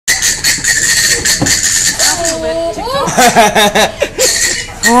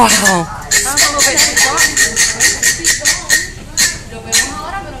Wow.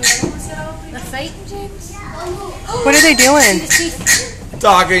 What are they doing?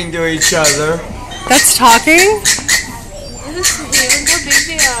 Talking to each other. That's talking?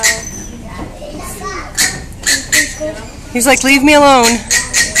 He's like, leave me alone.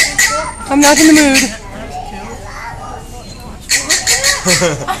 I'm not in the mood.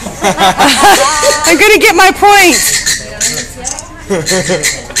 I'm gonna get my point.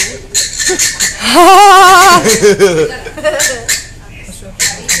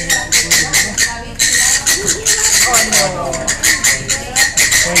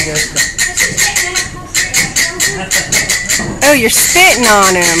 Oh, you're spitting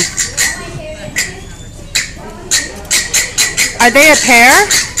on him. Are they a pair?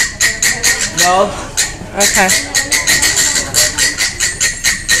 No. Okay.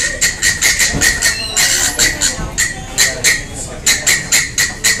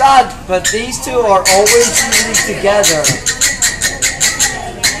 God, but these two are always usually together.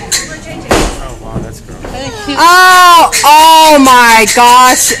 Oh wow, that's gross. Oh my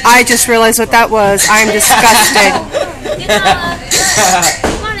gosh. I just realized what that was. I'm disgusted.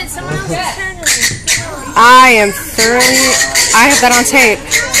 Come on, it's someone else's turn. I am thoroughly... I have that on tape.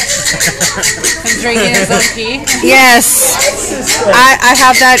 He's drinking his own pee? Yes. I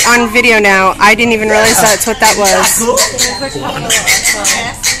have that on video now. I didn't even realize that's what that was.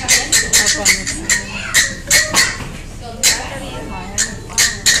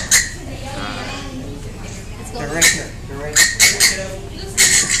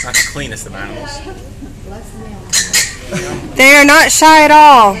 Not the cleanest of animals. They are not shy at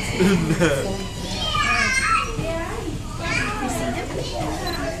all.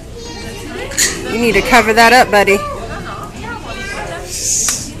 You need to cover that up, buddy.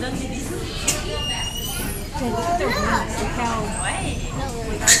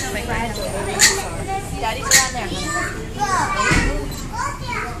 Daddy's down there.